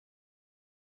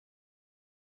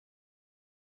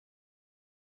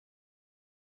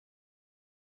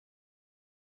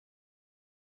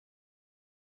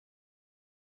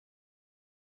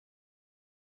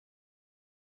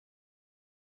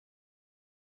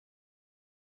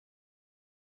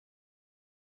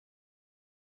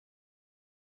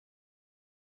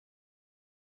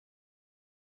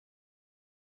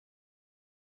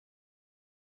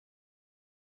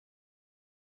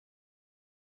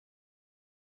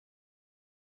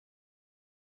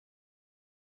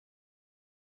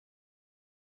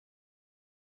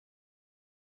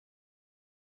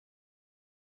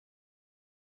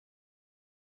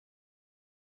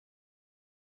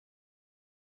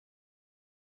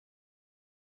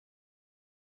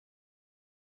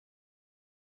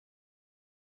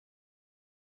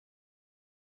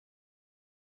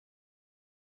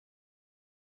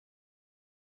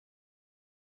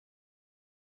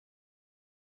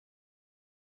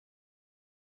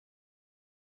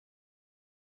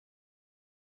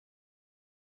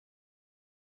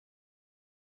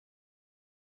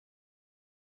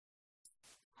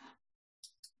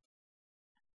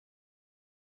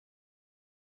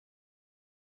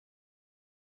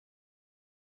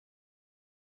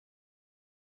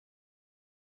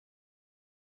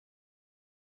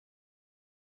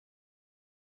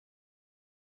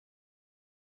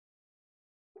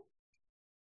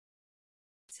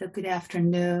So good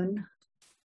afternoon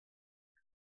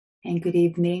and good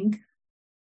evening.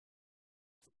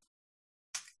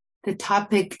 The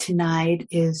topic tonight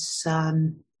is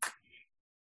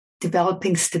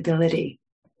developing stability.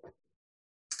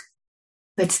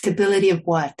 But stability of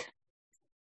what?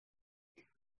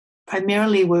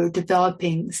 Primarily, we're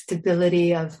developing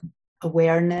stability of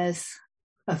awareness,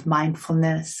 of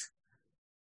mindfulness,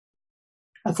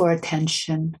 of our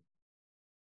attention,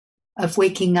 of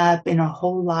waking up in our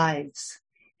whole lives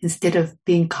instead of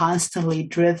being constantly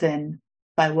driven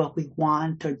by what we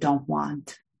want or don't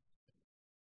want.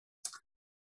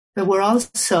 But we're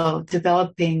also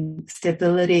developing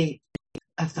stability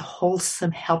of the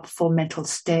wholesome, helpful mental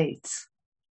states,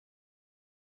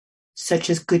 such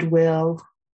as goodwill,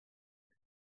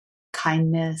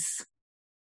 kindness,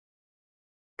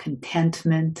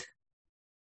 contentment.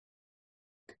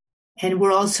 And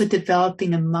we're also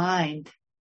developing a mind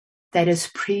that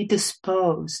is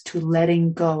predisposed to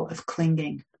letting go of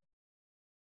clinging.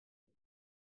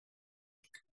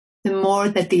 The more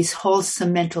that these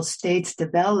wholesome mental states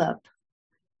develop,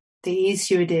 the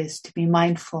easier it is to be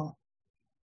mindful.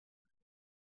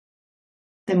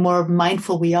 The more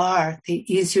mindful we are, the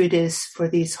easier it is for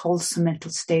these wholesome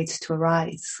mental states to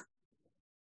arise.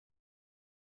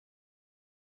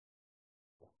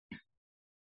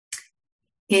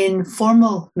 In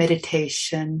formal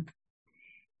meditation,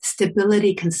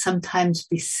 stability can sometimes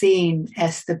be seen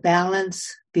as the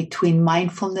balance between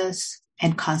mindfulness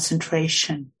and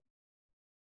concentration.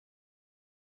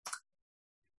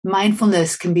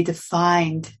 Mindfulness can be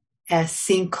defined as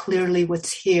seeing clearly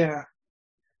what's here,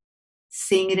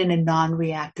 seeing it in a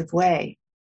non-reactive way.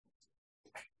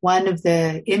 One of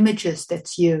the images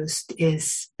that's used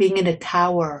is being in a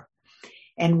tower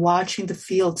and watching the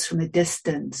fields from a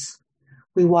distance.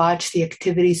 We watch the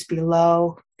activities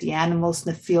below, the animals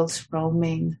in the fields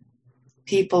roaming,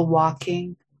 people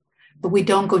walking, but we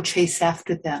don't go chase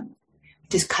after them. We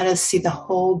just kind of see the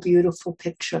whole beautiful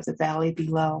picture of the valley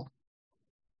below.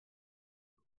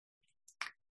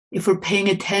 If we're paying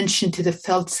attention to the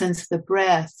felt sense of the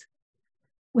breath,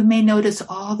 we may notice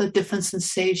all the different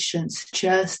sensations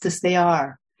just as they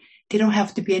are. They don't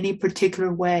have to be any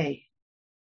particular way.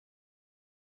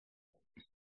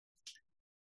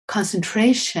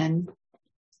 Concentration,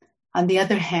 on the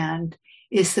other hand,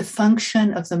 is the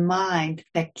function of the mind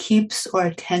that keeps our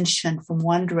attention from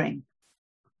wandering.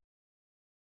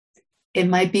 It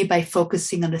might be by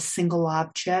focusing on a single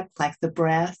object, like the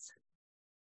breath.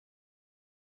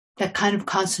 That kind of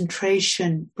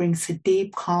concentration brings a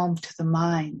deep calm to the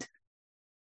mind.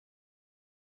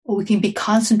 Or we can be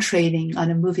concentrating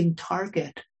on a moving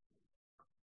target,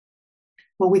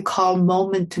 what we call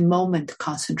moment-to-moment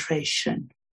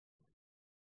concentration.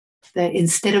 That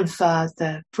instead of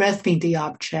the breath being the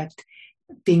object,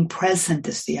 being present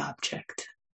is the object.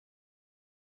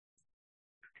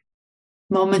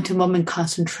 Moment-to-moment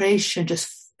concentration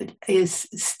just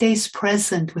stays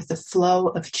present with the flow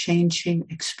of changing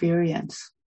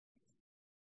experience.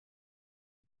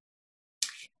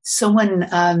 Someone,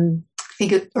 I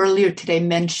think earlier today,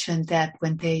 mentioned that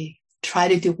when they try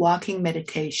to do walking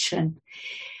meditation,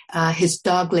 his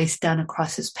dog lays down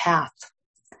across his path.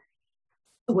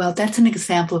 Well, that's an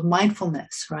example of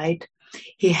mindfulness, right?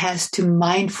 He has to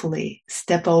mindfully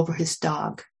step over his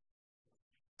dog.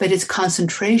 But it's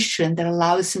concentration that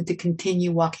allows him to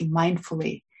continue walking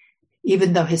mindfully,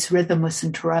 even though his rhythm was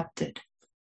interrupted.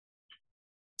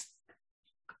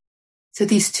 So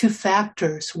these two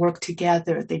factors work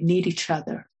together. They need each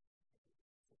other.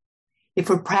 If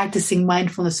we're practicing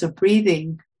mindfulness of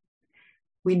breathing,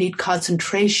 we need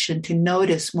concentration to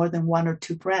notice more than one or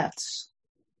two breaths.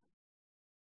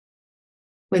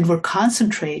 When we're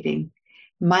concentrating,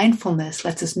 mindfulness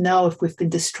lets us know if we've been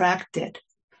distracted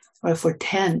or if we're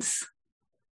tense.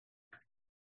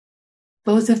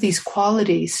 Both of these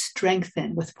qualities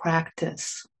strengthen with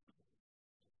practice.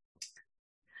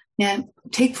 Now,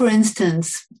 take for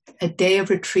instance, a day of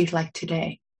retreat like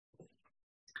today.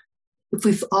 If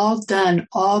we've all done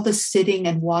all the sitting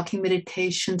and walking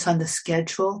meditations on the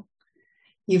schedule,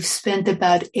 you've spent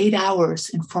about 8 hours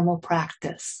in formal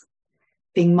practice,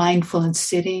 being mindful in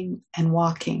sitting and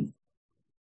walking.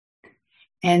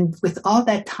 And with all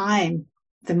that time,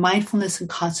 the mindfulness and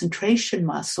concentration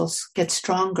muscles get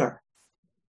stronger.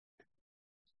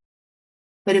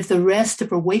 But if the rest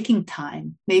of our waking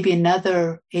time, maybe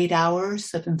another 8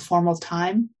 hours of informal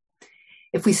time,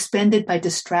 if we spend it by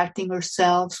distracting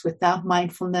ourselves without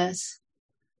mindfulness,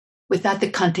 without the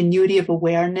continuity of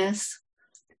awareness,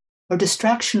 our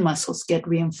distraction muscles get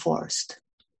reinforced.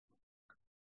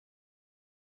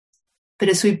 But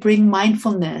as we bring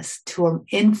mindfulness to an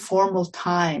informal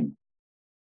time,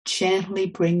 gently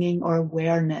bringing our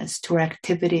awareness to our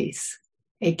activities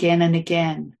again and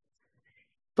again.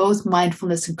 Both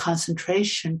mindfulness and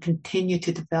concentration continue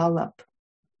to develop.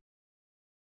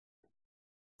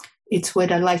 It's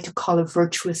what I like to call a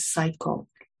virtuous cycle,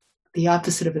 the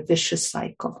opposite of a vicious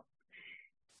cycle.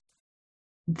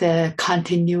 The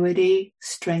continuity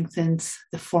strengthens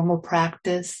the formal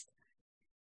practice.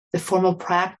 The formal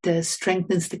practice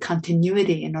strengthens the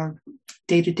continuity in our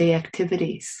day-to-day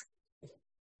activities.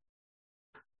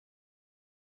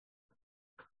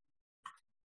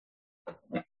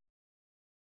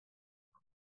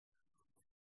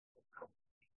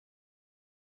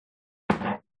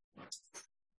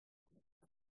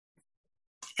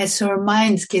 As our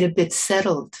minds get a bit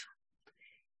settled,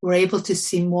 we're able to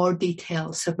see more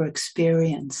details of our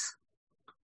experience.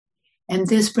 And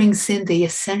this brings in the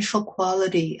essential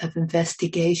quality of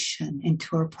investigation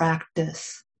into our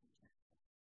practice.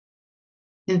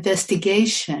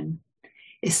 Investigation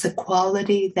is the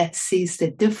quality that sees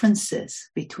the differences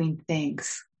between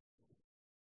things.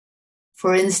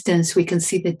 For instance, we can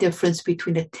see the difference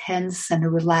between a tense and a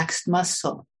relaxed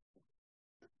muscle.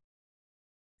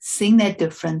 Seeing that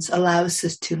difference allows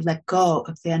us to let go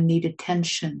of the unneeded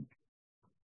tension.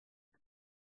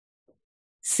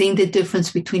 Seeing the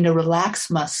difference between a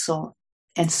relaxed muscle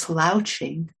and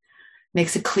slouching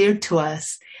makes it clear to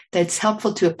us that it's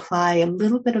helpful to apply a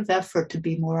little bit of effort to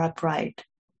be more upright,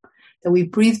 that we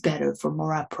breathe better if we're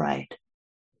more upright.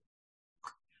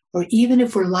 Or even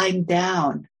if we're lying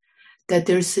down, that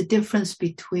there's a difference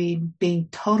between being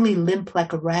totally limp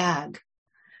like a rag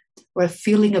or a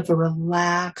feeling of a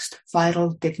relaxed, vital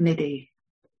dignity.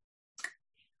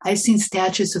 I've seen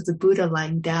statues of the Buddha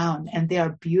lying down, and they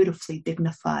are beautifully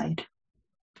dignified.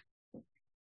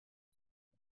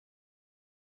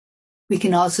 We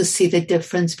can also see the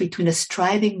difference between a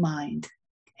striving mind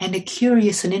and a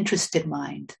curious and interested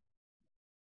mind.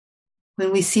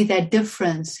 When we see that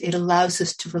difference, it allows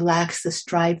us to relax the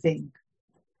striving.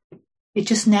 It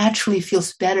just naturally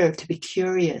feels better to be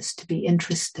curious, to be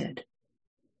interested.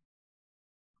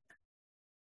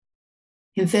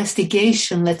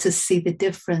 Investigation lets us see the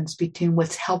difference between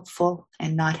what's helpful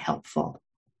and not helpful.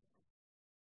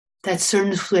 That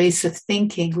certain ways of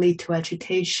thinking lead to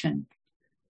agitation,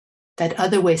 that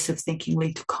other ways of thinking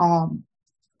lead to calm.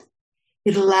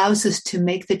 It allows us to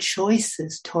make the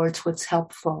choices towards what's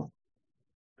helpful.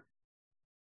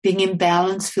 Being in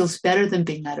balance feels better than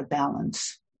being out of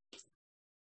balance.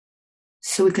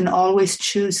 So we can always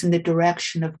choose in the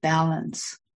direction of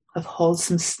balance, of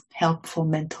wholesome, helpful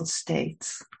mental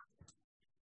states.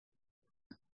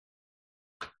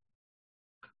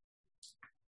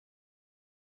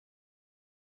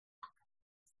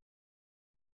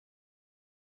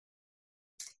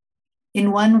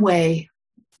 In one way,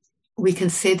 we can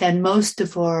say that most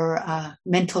of our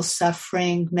mental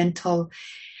suffering, mental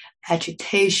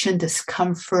agitation,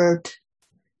 discomfort,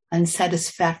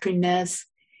 unsatisfactoriness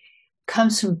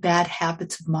comes from bad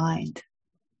habits of mind.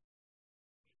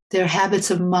 They're habits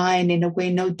of mind in a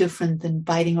way no different than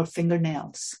biting our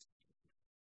fingernails.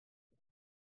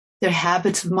 They're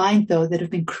habits of mind, though, that have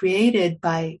been created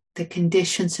by the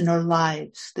conditions in our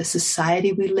lives, the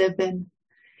society we live in,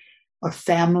 our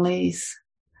families,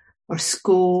 our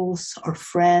schools, our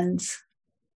friends.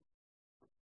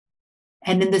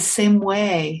 And in the same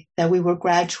way that we were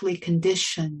gradually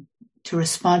conditioned to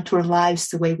respond to our lives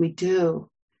the way we do,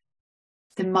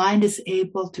 the mind is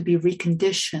able to be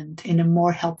reconditioned in a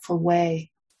more helpful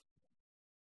way.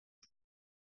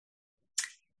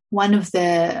 One of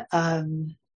the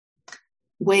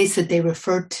ways that they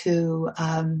refer to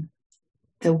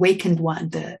the awakened one,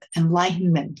 the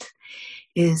enlightenment,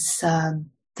 is the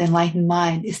enlightened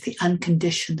mind is the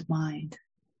unconditioned mind.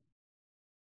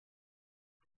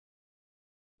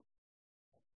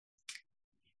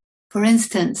 For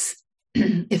instance,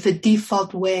 if a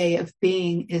default way of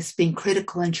being is being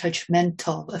critical and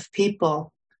judgmental of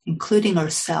people, including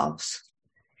ourselves,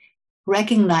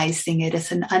 recognizing it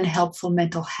as an unhelpful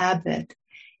mental habit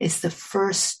is the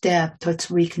first step towards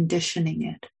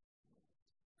reconditioning it.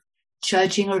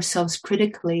 Judging ourselves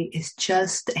critically is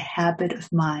just a habit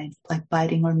of mind, like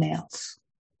biting our nails.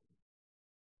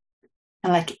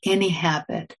 And like any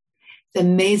habit, the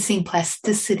amazing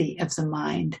plasticity of the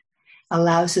mind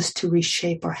allows us to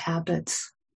reshape our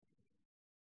habits.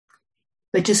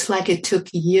 But just like it took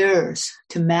years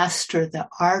to master the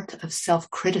art of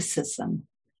self-criticism,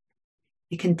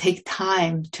 it can take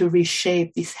time to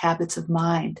reshape these habits of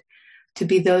mind to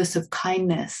be those of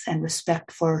kindness and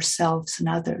respect for ourselves and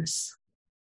others.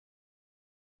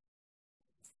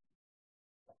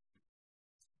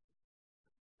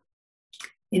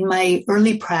 In my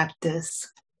early practice,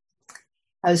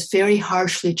 I was very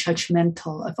harshly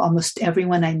judgmental of almost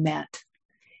everyone I met,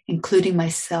 including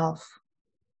myself.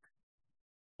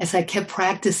 As I kept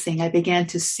practicing, I began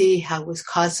to see how it was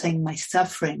causing my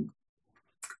suffering.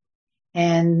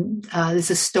 And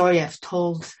there's a story I've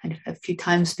told a few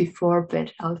times before,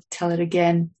 but I'll tell it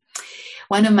again.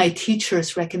 One of my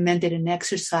teachers recommended an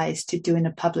exercise to do in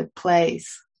a public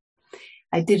place.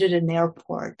 I did it in an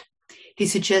airport. He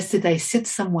suggested I sit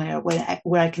somewhere where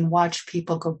I can watch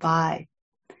people go by,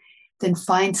 then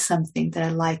find something that I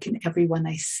like in everyone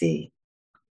I see.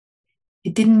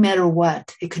 It didn't matter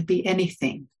what. It could be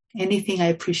anything I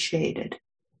appreciated,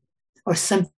 or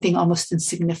something almost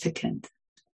insignificant.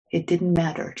 It didn't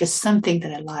matter, just something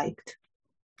that I liked.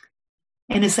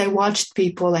 And as I watched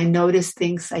people, I noticed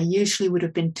things I usually would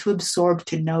have been too absorbed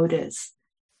to notice.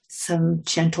 Some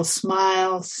gentle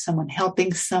smiles, someone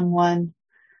helping someone,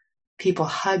 people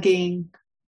hugging,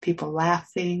 people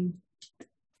laughing.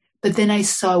 But then I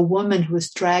saw a woman who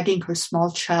was dragging her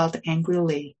small child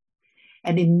angrily,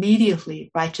 and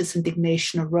immediately righteous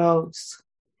indignation arose.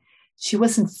 She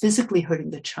wasn't physically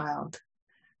hurting the child.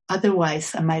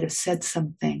 Otherwise, I might have said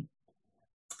something.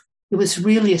 It was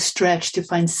really a stretch to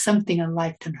find something I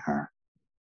liked in her.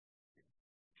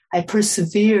 I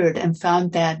persevered and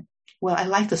found that, well, I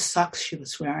liked the socks she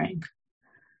was wearing.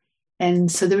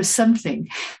 And so there was something.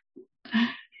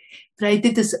 But I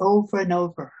did this over and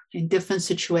over in different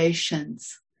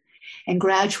situations. And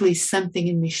gradually something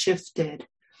in me shifted.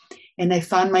 And I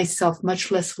found myself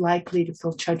much less likely to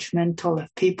feel judgmental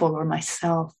of people or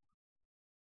myself.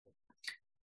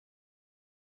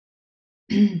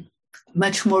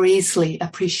 Much more easily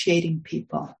appreciating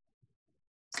people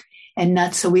and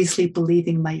not so easily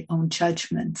believing my own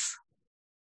judgments.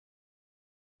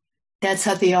 That's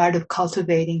how the art of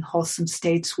cultivating wholesome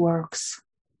states works.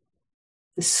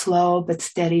 The slow but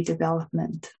steady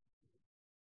development.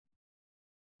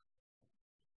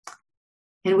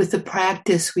 And with the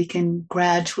practice, we can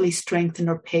gradually strengthen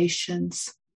our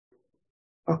patience,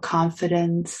 or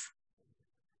confidence,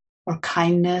 or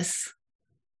kindness,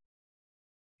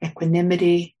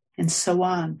 equanimity, and so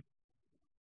on.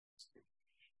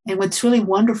 And what's really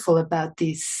wonderful about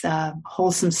these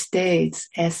wholesome states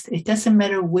is it doesn't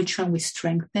matter which one we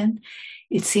strengthen,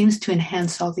 it seems to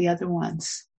enhance all the other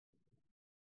ones.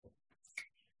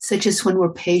 Such as when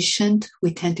we're patient,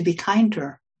 we tend to be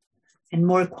kinder and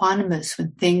more equanimous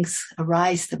when things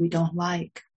arise that we don't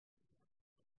like.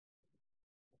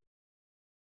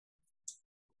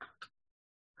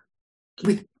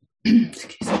 Excuse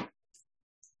me.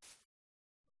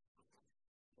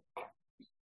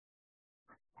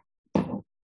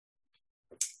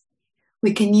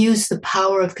 We can use the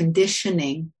power of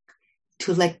conditioning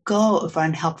to let go of our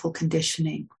unhelpful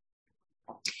conditioning.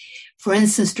 For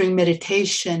instance, during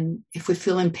meditation, if we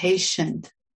feel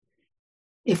impatient,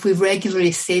 if we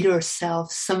regularly say to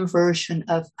ourselves some version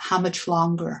of how much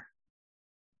longer,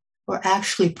 we're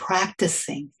actually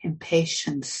practicing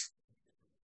impatience.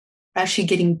 We're actually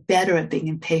getting better at being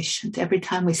impatient every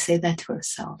time we say that to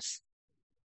ourselves.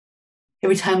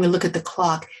 Every time we look at the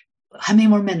clock, how many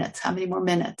more minutes? How many more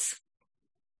minutes?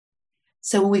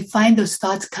 So when we find those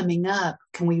thoughts coming up,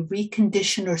 can we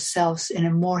recondition ourselves in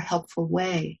a more helpful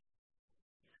way?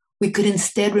 We could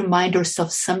instead remind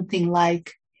ourselves something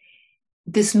like,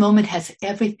 this moment has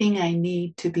everything I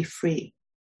need to be free.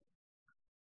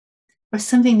 Or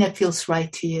something that feels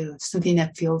right to you, something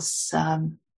that feels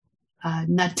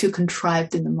not too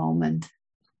contrived in the moment.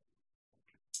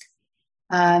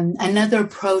 Another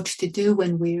approach to do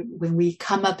when we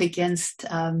come up against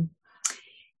a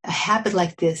habit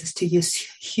like this is to use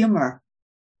humor.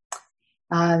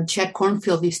 Jack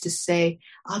Kornfield used to say,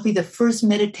 I'll be the first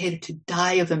meditator to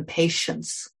die of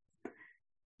impatience.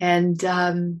 And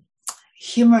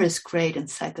humor is great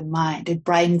inside the mind. It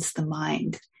brightens the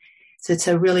mind. So it's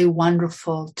a really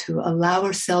wonderful to allow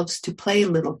ourselves to play a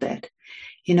little bit.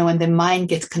 You know, when the mind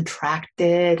gets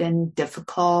contracted and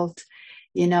difficult,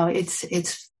 you know,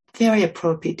 it's very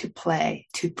appropriate to play,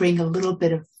 to bring a little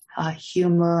bit of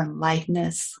humor and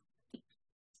lightness.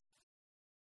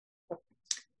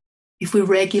 If we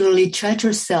regularly judge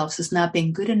ourselves as not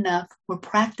being good enough, we're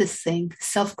practicing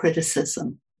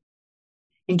self-criticism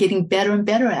and getting better and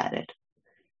better at it.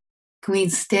 Can we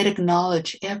instead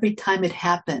acknowledge every time it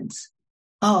happens,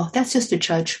 oh, that's just a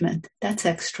judgment, that's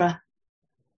extra.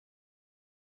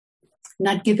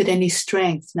 Not give it any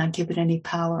strength, not give it any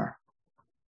power.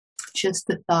 Just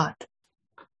the thought.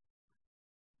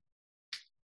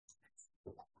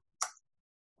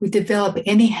 We develop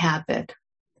any habit,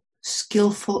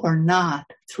 skillful or not,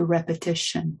 through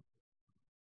repetition.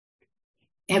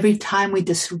 Every time we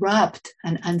disrupt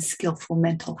an unskillful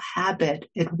mental habit,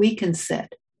 it weakens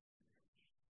it.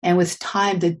 And with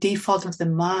time, the default of the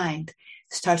mind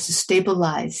starts to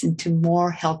stabilize into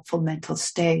more helpful mental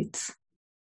states.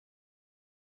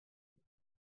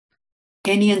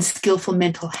 Any unskillful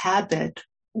mental habit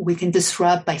we can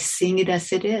disrupt by seeing it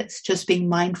as it is, just being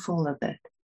mindful of it,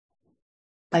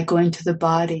 by going to the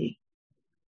body.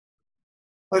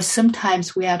 Or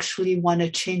sometimes we actually want to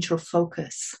change our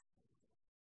focus.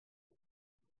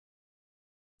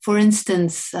 For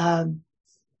instance, maybe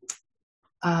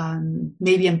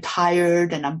I'm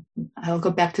tired and I'll go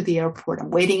back to the airport.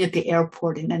 I'm waiting at the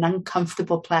airport in an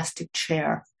uncomfortable plastic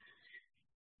chair.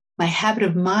 My habit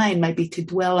of mind might be to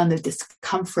dwell on the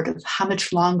discomfort of how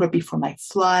much longer before my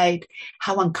flight,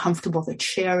 how uncomfortable the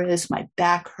chair is, my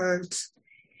back hurts.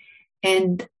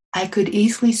 And I could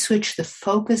easily switch the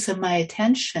focus of my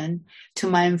attention to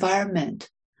my environment,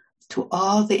 to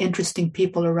all the interesting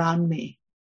people around me,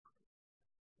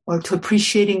 or to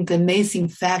appreciating the amazing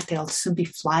fact that I'll soon be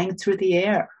flying through the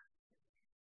air.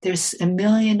 There's a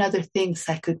million other things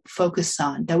I could focus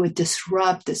on that would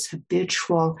disrupt this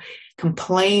habitual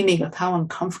complaining of how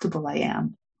uncomfortable I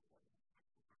am.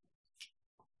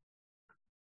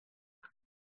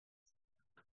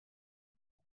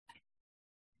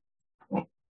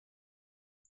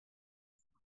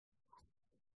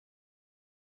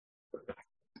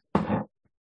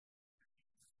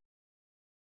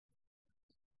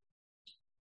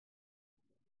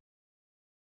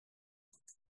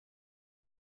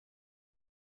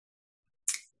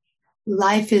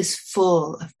 Life is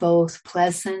full of both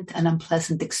pleasant and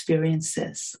unpleasant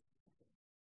experiences.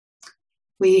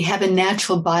 We have a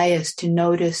natural bias to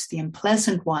notice the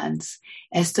unpleasant ones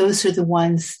as those are the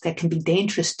ones that can be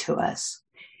dangerous to us.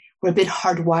 We're a bit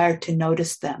hardwired to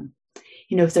notice them.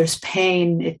 If there's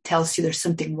pain, it tells you there's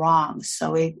something wrong.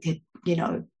 So it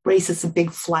raises a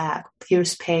big flag.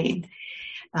 Here's pain.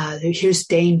 Here's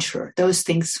danger. Those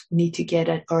things need to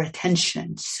get our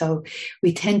attention. So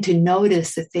we tend to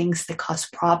notice the things that cause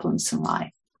problems in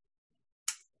life.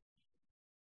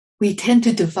 We tend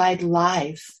to divide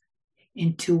life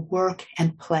into work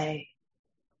and play,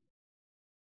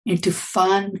 into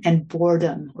fun and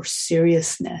boredom or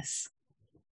seriousness,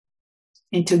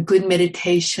 into good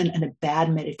meditation and a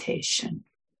bad meditation.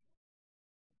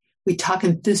 We talk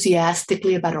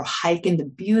enthusiastically about our hike in the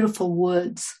beautiful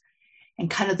woods, and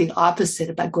kind of the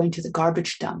opposite about going to the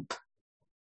garbage dump.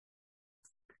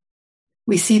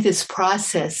 We see this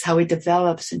process, how it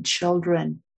develops in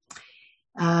children.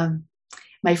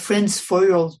 My friend's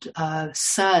 4-year-old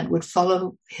son would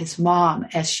follow his mom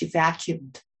as she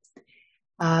vacuumed.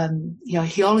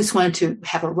 He always wanted to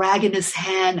have a rag in his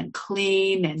hand and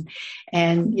clean,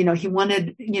 and he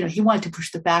wanted to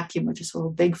push the vacuum, which is a little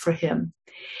big for him.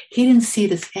 He didn't see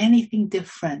it as anything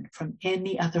different from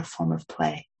any other form of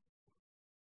play.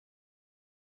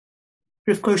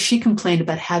 But of course, she complained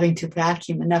about having to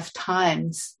vacuum enough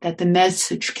times that the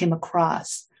message came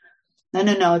across.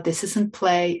 No, this isn't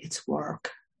play, it's work.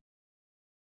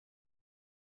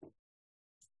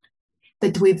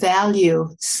 But do we value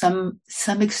some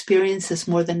experiences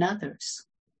more than others?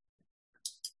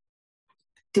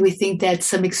 Do we think that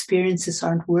some experiences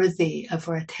aren't worthy of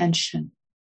our attention?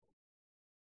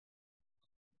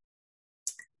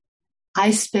 I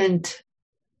spent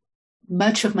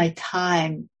much of my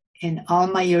time in all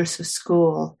my years of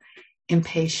school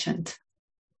impatient.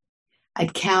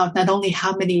 I'd count not only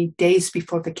how many days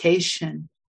before vacation,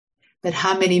 but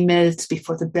how many minutes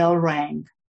before the bell rang,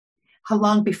 how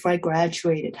long before I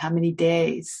graduated, how many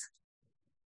days.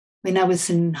 When I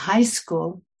was in high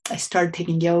school, I started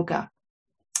taking yoga,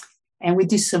 and we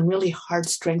do some really hard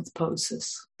strength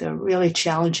poses. They're really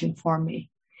challenging for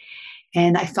me.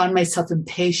 And I found myself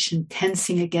impatient,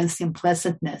 tensing against the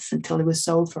unpleasantness until it was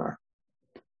over.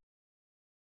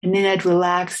 And then I'd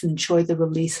relax and enjoy the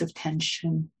release of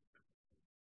tension.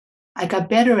 I got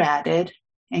better at it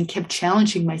and kept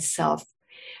challenging myself.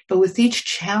 But with each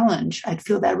challenge, I'd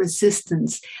feel that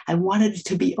resistance. I wanted it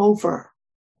to be over.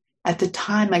 At the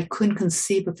time, I couldn't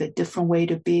conceive of a different way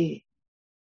to be.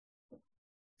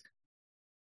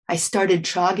 I started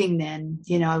jogging then.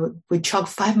 I would jog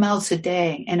 5 miles a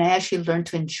day, and I actually learned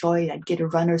to enjoy it. I'd get a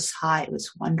runner's high. It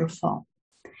was wonderful.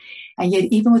 And yet,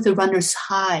 even with the runner's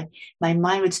high, my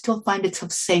mind would still find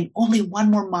itself saying, only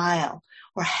 1 more mile,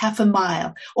 or half a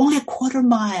mile, only a quarter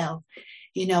mile,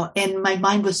 and my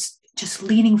mind was just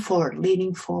leaning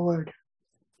forward.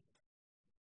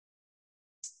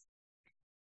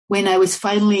 When I was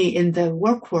finally in the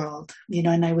work world,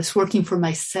 and I was working for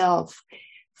myself,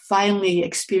 finally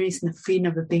experiencing the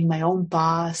freedom of being my own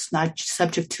boss, not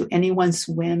subject to anyone's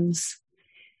whims,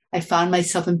 I found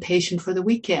myself impatient for the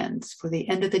weekends, for the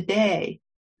end of the day.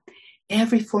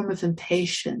 Every form of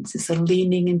impatience is a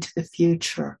leaning into the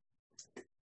future,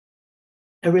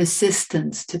 a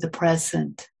resistance to the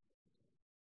present,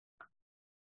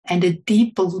 and a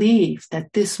deep belief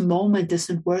that this moment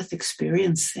isn't worth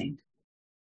experiencing.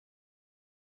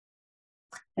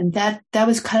 And that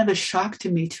was kind of a shock to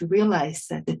me to realize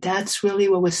that that's really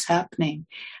what was happening.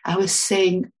 I was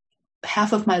saying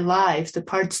half of my life, the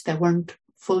parts that weren't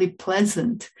fully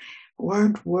pleasant,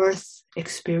 weren't worth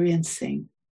experiencing.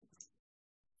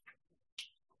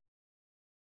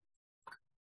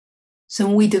 So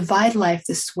when we divide life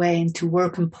this way into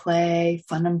work and play,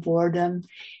 fun and boredom,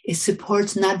 it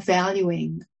supports not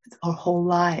valuing our whole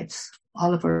lives,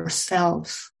 all of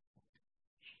ourselves.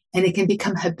 And it can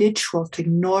become habitual to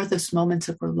ignore those moments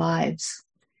of our lives,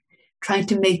 trying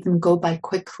to make them go by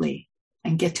quickly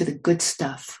and get to the good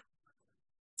stuff.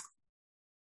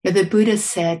 Yeah, the Buddha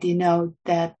said,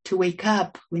 that to wake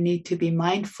up, we need to be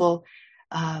mindful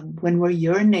when we're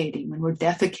urinating, when we're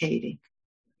defecating.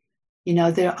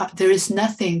 There is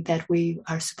nothing that we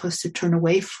are supposed to turn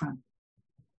away from.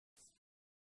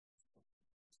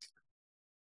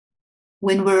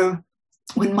 When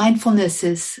mindfulness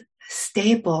is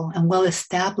stable and well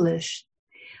established,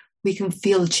 we can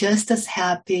feel just as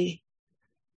happy,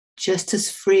 just as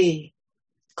free,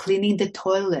 cleaning the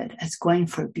toilet as going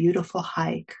for a beautiful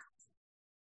hike.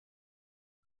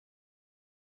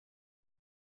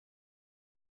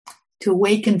 To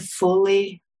awaken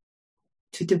fully,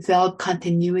 to develop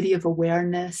continuity of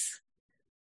awareness,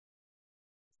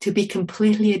 to be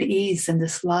completely at ease in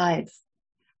this life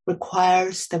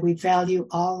requires that we value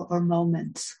all our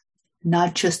moments,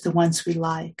 not just the ones we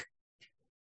like.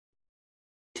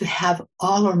 To have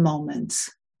all our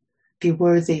moments be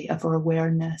worthy of our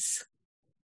awareness.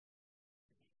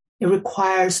 It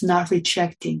requires not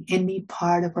rejecting any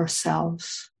part of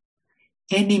ourselves,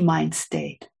 any mind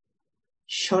state,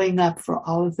 showing up for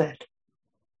all of it.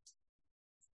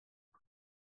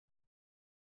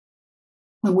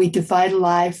 When we divide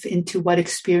life into what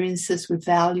experiences we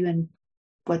value and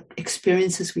what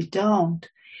experiences we don't,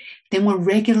 then we're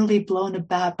regularly blown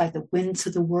about by the winds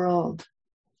of the world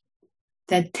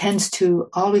that tends to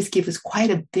always give us quite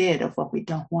a bit of what we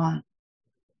don't want.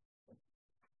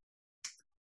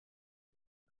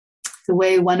 The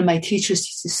way one of my teachers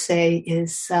used to say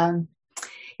is,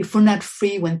 if we're not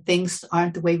free when things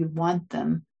aren't the way we want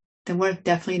them, then we're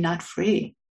definitely not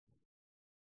free.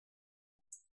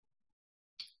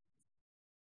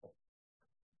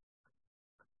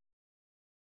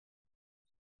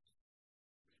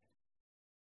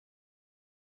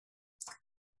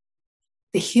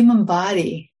 The human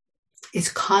body is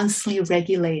constantly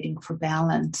regulating for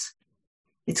balance.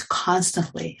 It's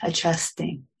constantly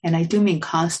adjusting. And I do mean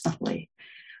constantly.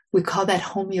 We call that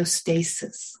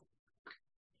homeostasis.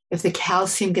 If the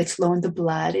calcium gets low in the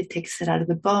blood, it takes it out of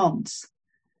the bones.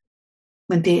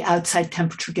 When the outside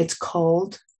temperature gets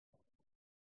cold,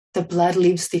 the blood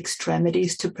leaves the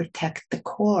extremities to protect the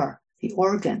core, the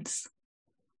organs.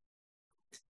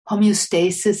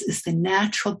 Homeostasis is the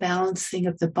natural balancing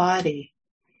of the body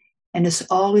and is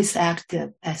always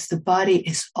active as the body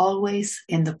is always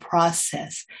in the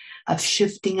process of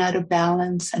shifting out of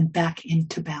balance and back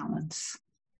into balance.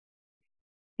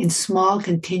 In small,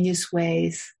 continuous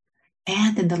ways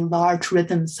and in the large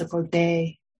rhythms of our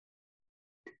day.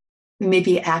 We may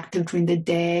be active during the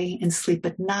day and sleep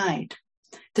at night.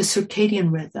 The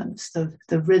circadian rhythms,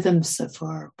 the rhythms of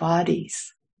our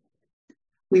bodies.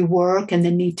 We work and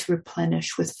the need to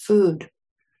replenish with food.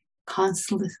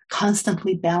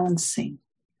 Constantly balancing.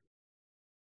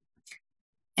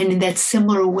 And in that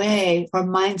similar way, our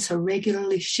minds are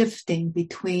regularly shifting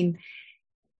between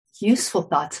useful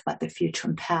thoughts about the future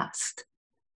and past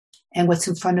and what's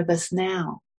in front of us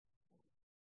now.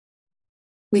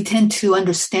 We tend to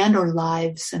understand our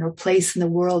lives and our place in the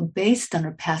world based on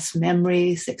our past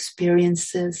memories,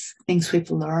 experiences, things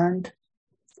we've learned.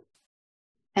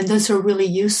 And those are really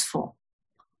useful.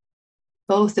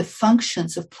 Both the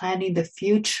functions of planning the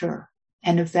future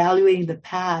and evaluating the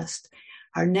past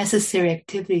are necessary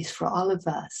activities for all of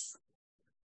us.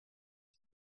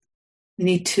 We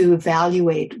need to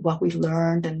evaluate what we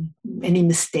learned and any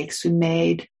mistakes we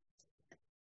made.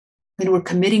 When we're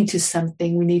committing to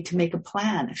something, we need to make a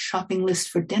plan, a shopping list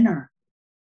for dinner.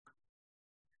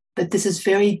 But this is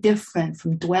very different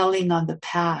from dwelling on the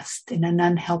past in an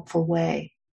unhelpful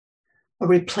way, or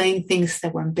replaying things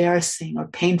that were embarrassing or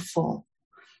painful,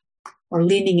 or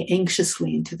leaning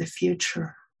anxiously into the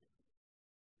future.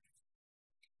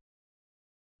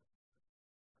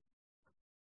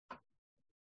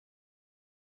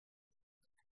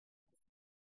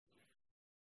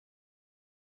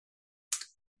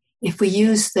 If we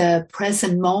use the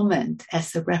present moment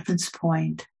as the reference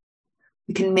point,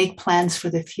 we can make plans for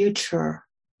the future,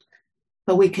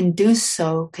 but we can do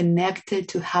so connected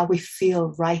to how we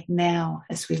feel right now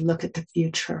as we look at the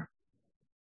future.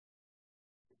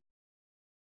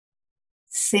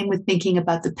 Same with thinking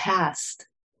about the past.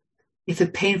 If a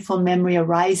painful memory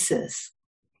arises,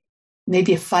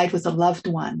 maybe a fight with a loved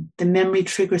one, the memory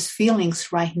triggers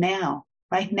feelings right now.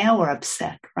 Right now we're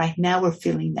upset. Right now we're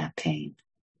feeling that pain.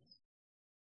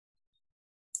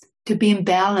 To be in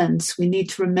balance, we need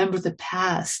to remember the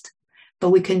past,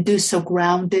 but we can do so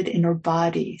grounded in our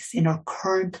bodies, in our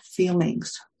current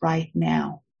feelings right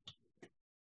now.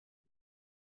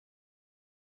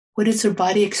 What is our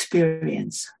body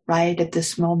experience right at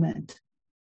this moment?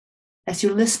 As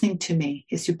you're listening to me,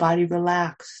 is your body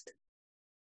relaxed?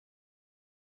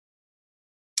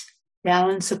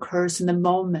 Balance occurs in the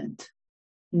moment,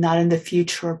 not in the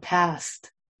future or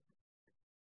past.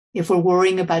 If we're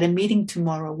worrying about a meeting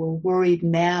tomorrow, we're worried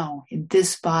now in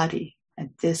this body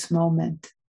at this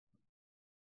moment.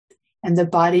 And the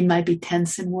body might be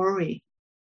tense and worry.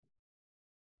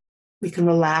 We can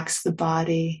relax the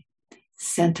body,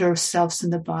 center ourselves in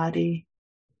the body.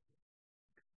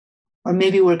 Or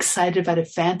maybe we're excited about a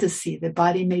fantasy. The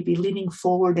body may be leaning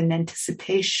forward in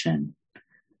anticipation.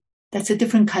 That's a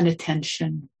different kind of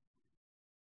tension.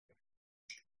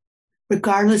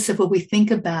 Regardless of what we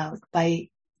think about, by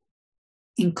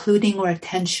including our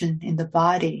attention in the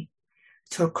body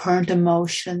to our current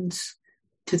emotions,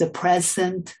 to the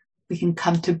present, we can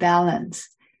come to balance.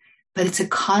 But it's a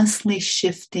constantly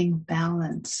shifting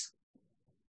balance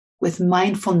with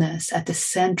mindfulness at the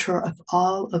center of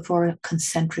all of our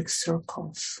concentric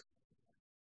circles.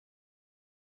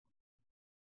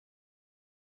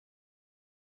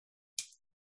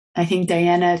 I think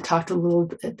Diana talked a little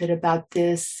bit about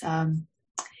this.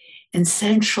 And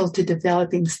central to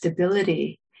developing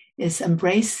stability is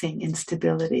embracing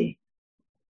instability,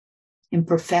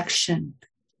 imperfection,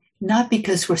 not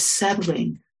because we're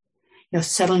settling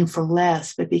for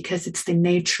less, but because it's the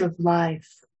nature of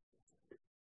life.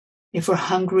 If we're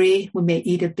hungry, we may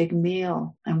eat a big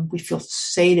meal and we feel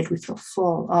sated, we feel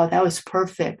full. Oh, that was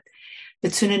perfect.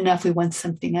 But soon enough, we want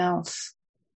something else.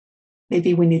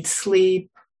 Maybe we need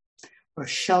sleep or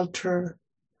shelter,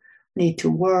 need to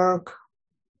work,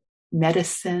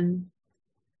 medicine.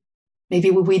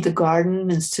 Maybe we weed the garden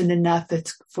and soon enough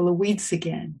it's full of weeds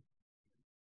again.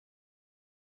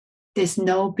 There's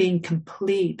no being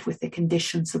complete with the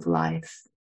conditions of life.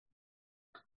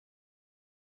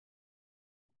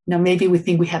 Now maybe we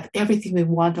think we have everything we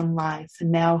want in life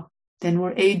and then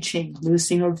we're aging,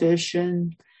 losing our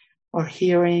vision or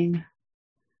hearing.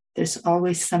 There's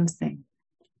always something.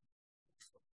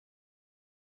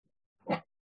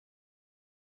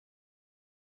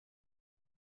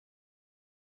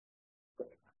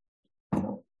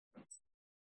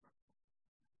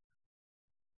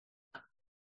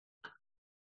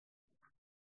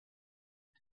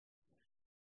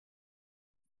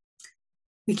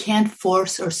 We can't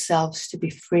force ourselves to be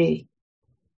free,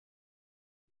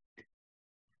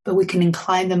 but we can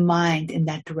incline the mind in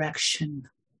that direction.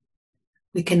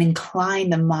 We can incline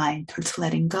the mind towards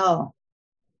letting go.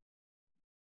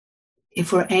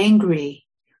 If we're angry,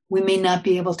 we may not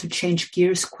be able to change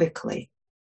gears quickly,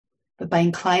 but by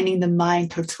inclining the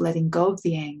mind towards letting go of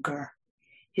the anger,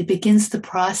 it begins the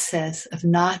process of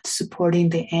not supporting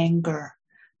the anger,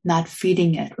 not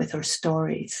feeding it with our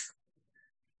stories.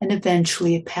 And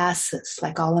eventually it passes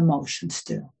like all emotions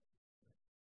do.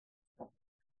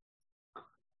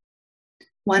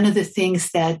 One of the things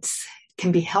that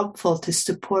can be helpful to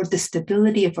support the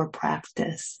stability of our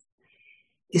practice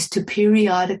is to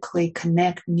periodically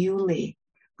connect newly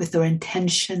with our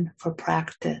intention for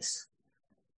practice,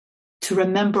 to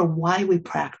remember why we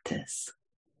practice.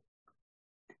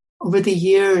 Over the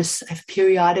years, I've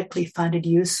periodically found it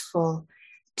useful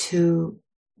to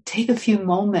take a few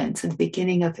moments at the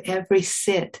beginning of every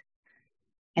sit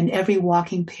and every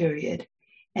walking period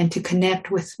and to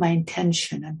connect with my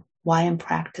intention and why I'm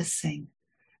practicing,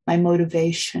 my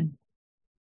motivation.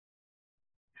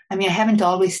 I mean, I haven't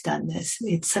always done this.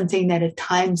 It's something that at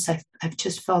times I've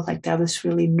just felt like that was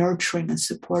really nurturing and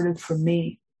supportive for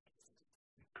me.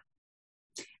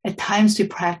 At times we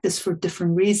practice for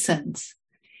different reasons.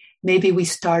 Maybe we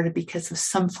started because of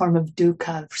some form of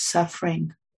dukkha, of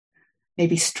suffering,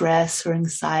 maybe stress or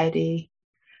anxiety,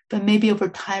 but maybe over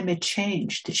time it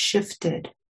changed, it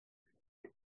shifted.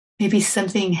 Maybe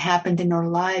something happened in our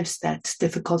lives that's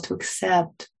difficult to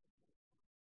accept.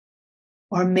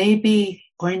 Or maybe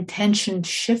our intention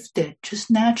shifted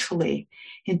just naturally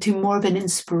into more of an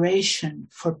inspiration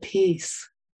for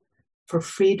peace, for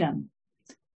freedom.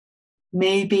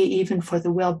 maybe even for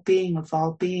the well-being of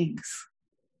all beings.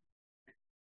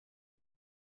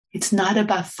 It's not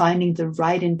about finding the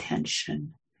right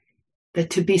intention, but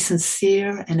to be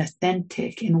sincere and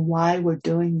authentic in why we're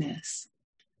doing this.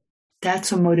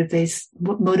 That's what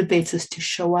motivates us to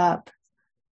show up,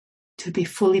 to be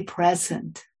fully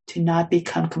present, to not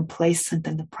become complacent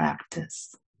in the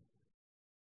practice.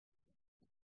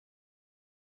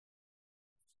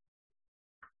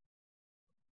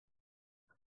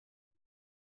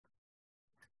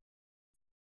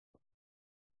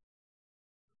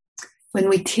 When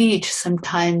we teach,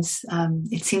 sometimes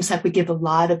it seems like we give a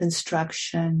lot of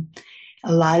instruction,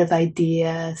 a lot of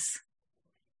ideas,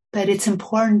 but it's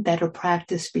important that our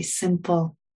practice be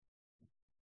simple,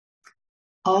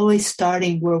 always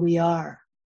starting where we are,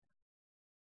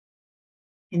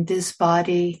 in this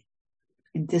body,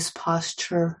 in this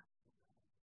posture,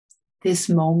 this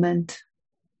moment.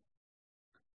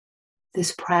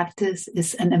 This practice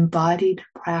is an embodied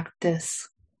practice.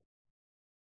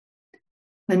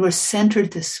 When we're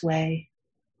centered this way,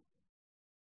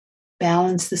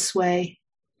 balanced this way,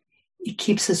 it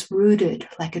keeps us rooted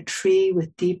like a tree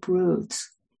with deep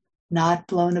roots, not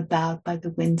blown about by the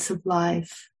winds of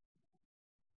life.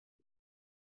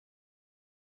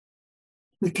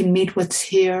 We can meet what's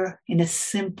here in a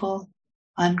simple,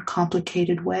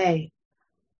 uncomplicated way.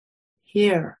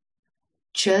 Here,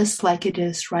 just like it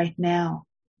is right now,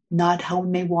 not how we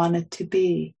may want it to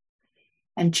be.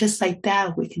 And just like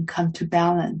that, we can come to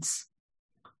balance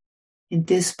in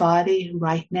this body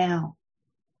right now,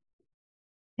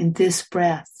 in this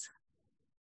breath,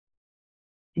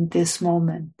 in this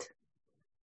moment.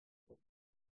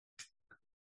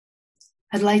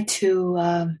 I'd like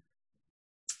to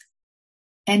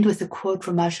end with a quote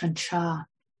from Ajahn Chah.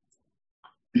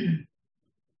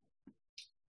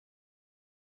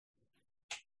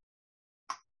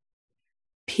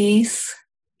 Peace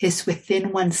is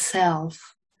within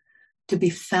oneself, to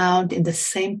be found in the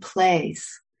same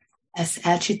place as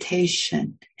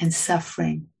agitation and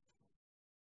suffering.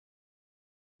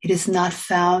 It is not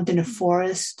found in a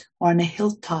forest or on a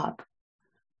hilltop,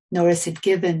 nor is it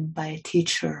given by a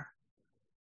teacher.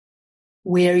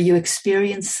 Where you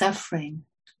experience suffering,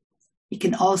 you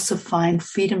can also find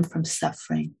freedom from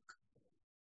suffering.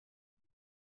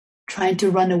 Trying to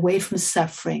run away from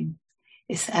suffering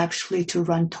is actually to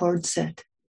run towards it.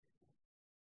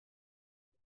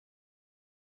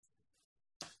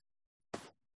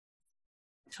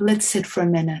 So let's sit for a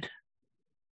minute.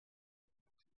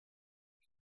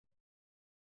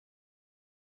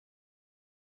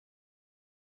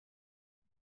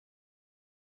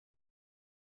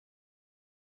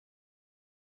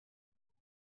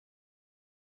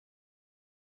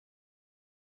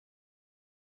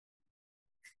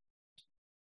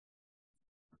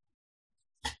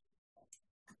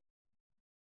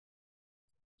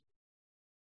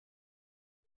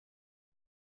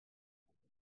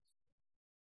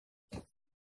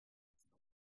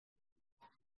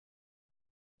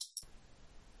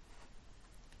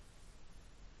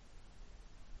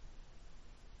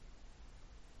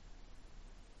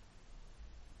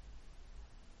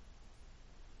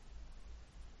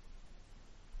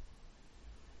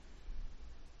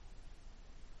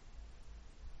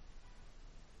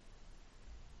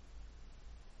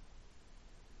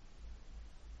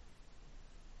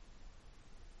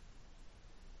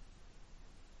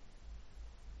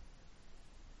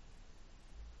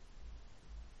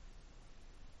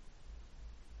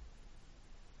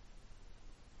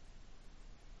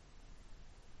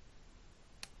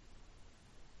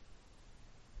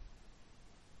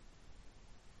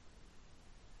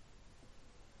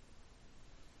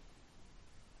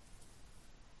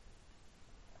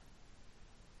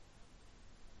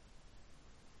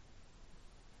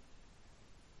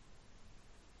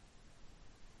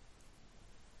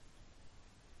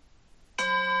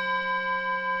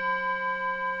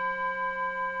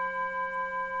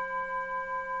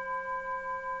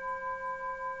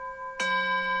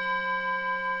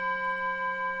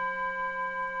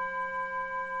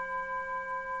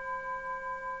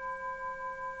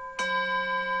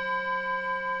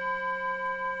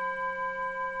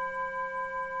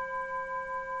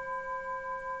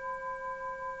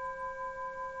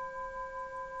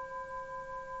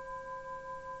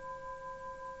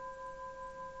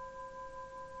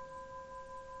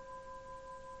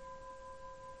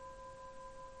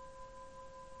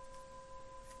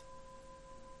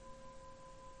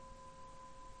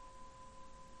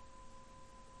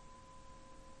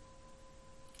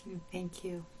 Thank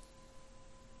you.